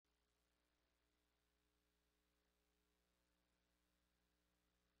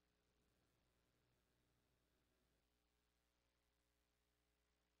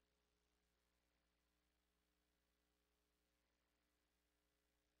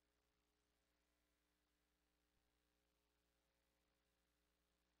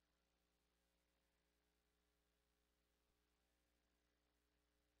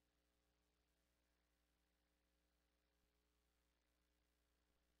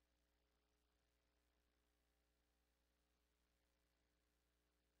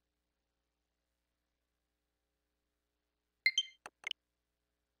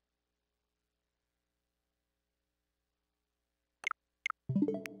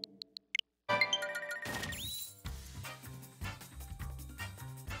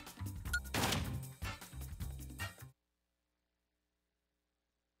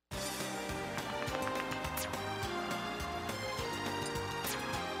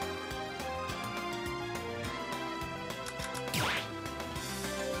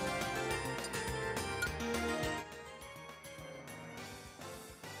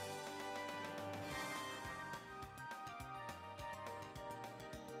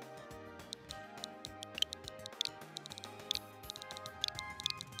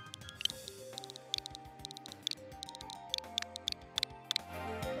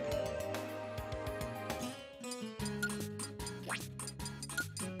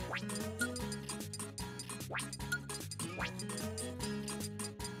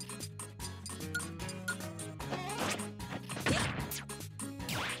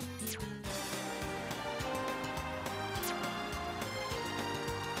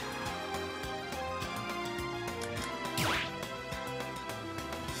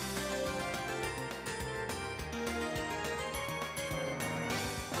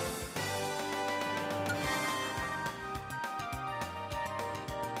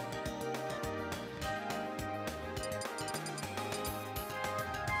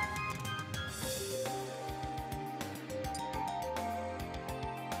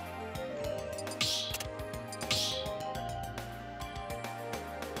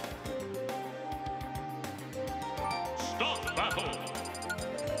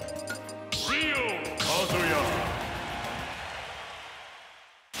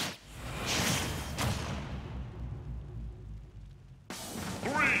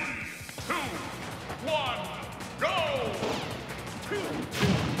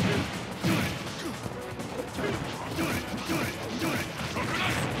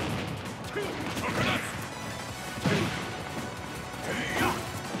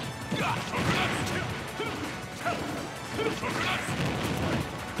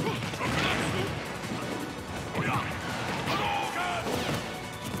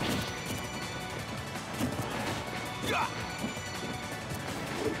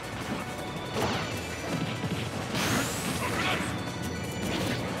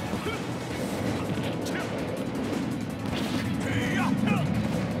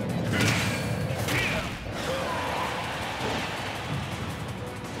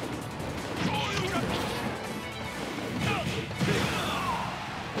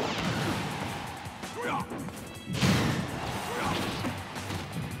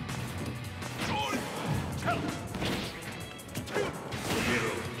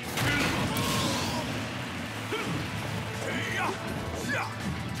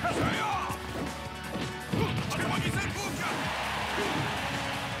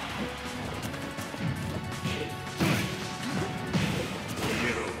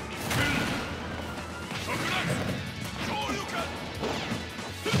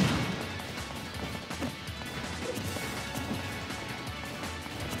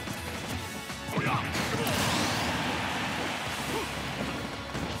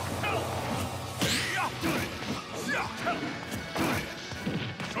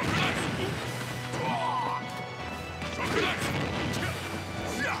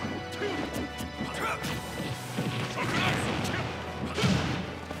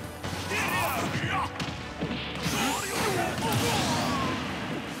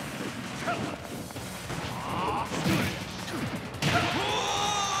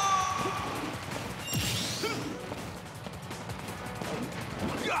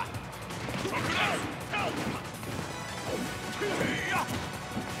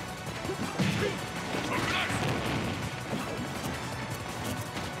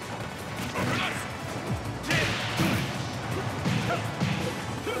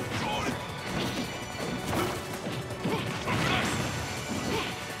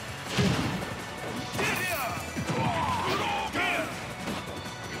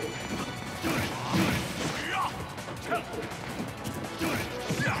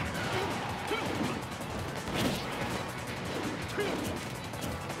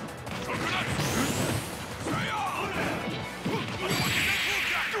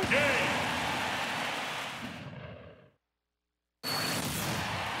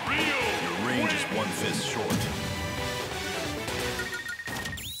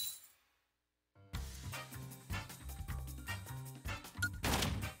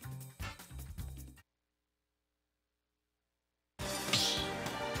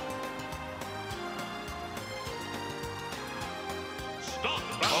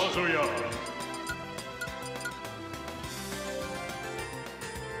Zuhiy.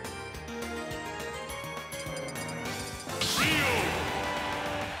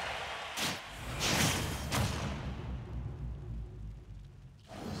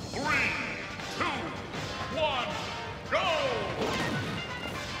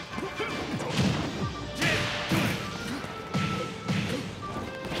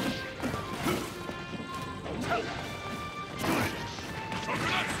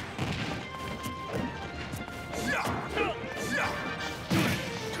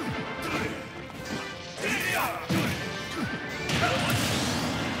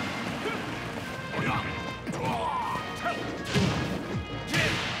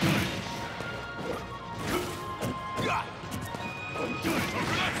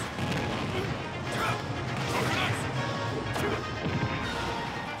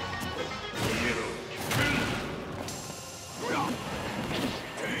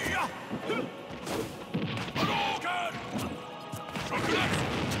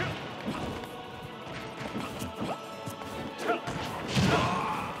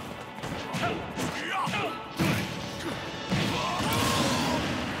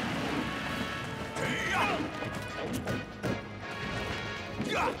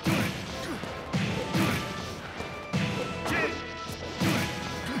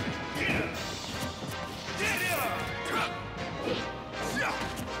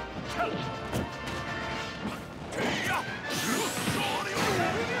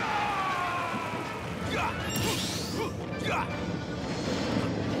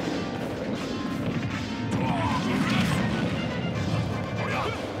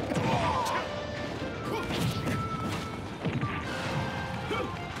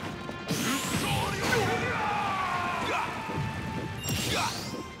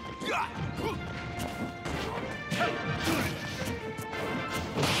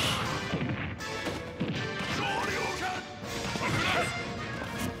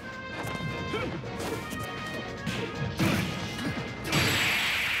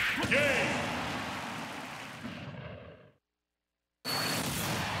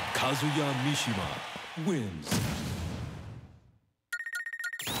 Kazuya Mishima wins.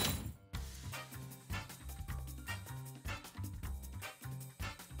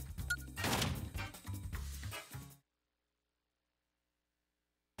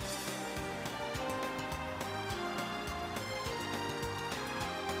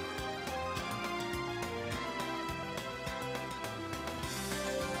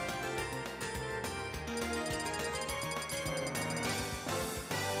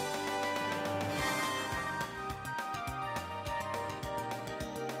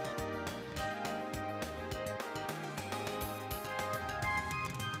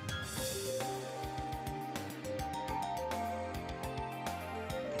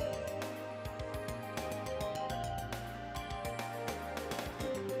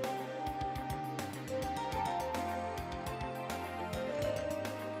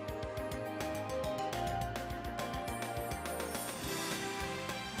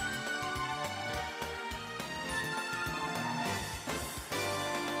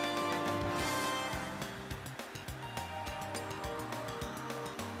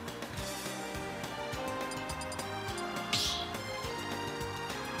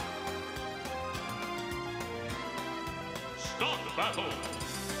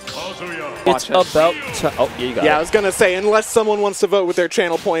 It's about to. Oh, yeah, you got it. Yeah, I was going to say, unless someone wants to vote with their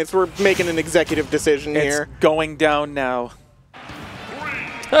channel points, we're making an executive decision here. It's going down now.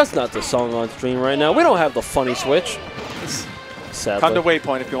 That's not the song on stream right now. We don't have the funny switch. Sadly. Come to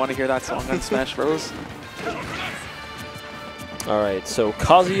Waypoint if you want to hear that song on Smash Bros. All right, so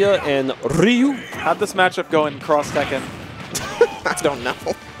Kazuya and Ryu. How'd this matchup go in Cross Tekken? I don't know.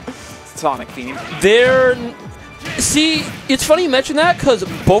 Sonic theme. See, it's funny you mention that because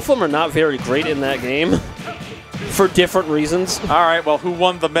both of them are not very great in that game for different reasons. All right, well, who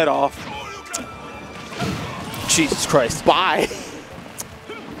won the mid-off? Jesus Christ. Bye.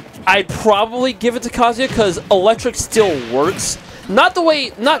 I'd probably give it to Kazuya because Electric still works. Not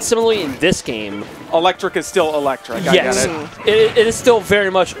similarly in this game. Electric is still electric, I yes. get it is still very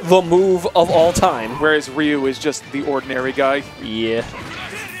much the move of all time. Whereas Ryu is just the ordinary guy. Yeah.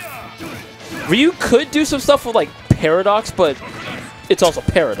 Ryu could do some stuff with, like, Paradox, but it's also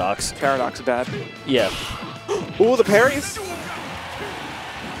Paradox. Paradox is bad. Yeah. Ooh, the parries.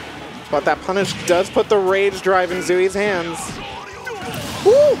 But that punish does put the rage drive in Zuhi's hands.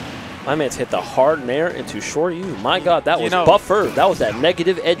 Woo! My man's hit the hard nair into short U. My God, that was buffer. That was that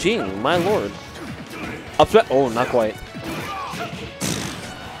negative edging. My Lord. Up smash. Oh, not quite.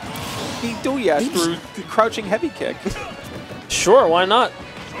 He do-yash through the crouching heavy kick. Sure, why not?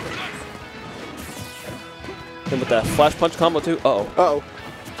 And with that flash punch combo too. Uh-oh. Uh-oh.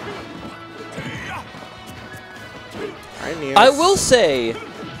 Alright, NEOS. I will say,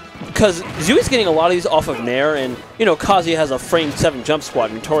 because Zuhi's getting a lot of these off of Nair, and, you know, Kazuya has a frame 7 jump squat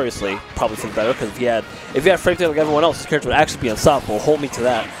notoriously, probably for the better, because if he had frame 7 like everyone else, his character would actually be unstoppable. Hold me to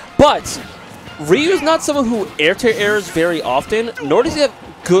that. But Ryu's not someone who air-to-airs very often, nor does he have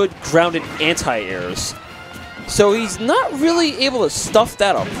good grounded anti-airs. So he's not really able to stuff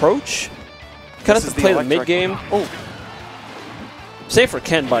that approach. Kind of have to play the mid-game. Oh. Same for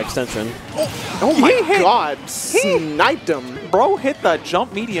Ken by extension. Oh my God, sniped him. Bro hit the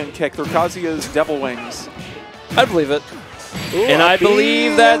jump median kick through Kazuya's Devil Wings. I believe it. Ooh, and I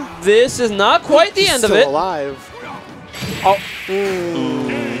believe that this is not quite the end of it. Still alive. Oh.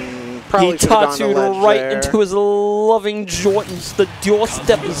 Probably He tattooed right into his loving joints, the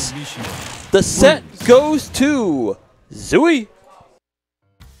doorsteps. The set goes to Zuhiy.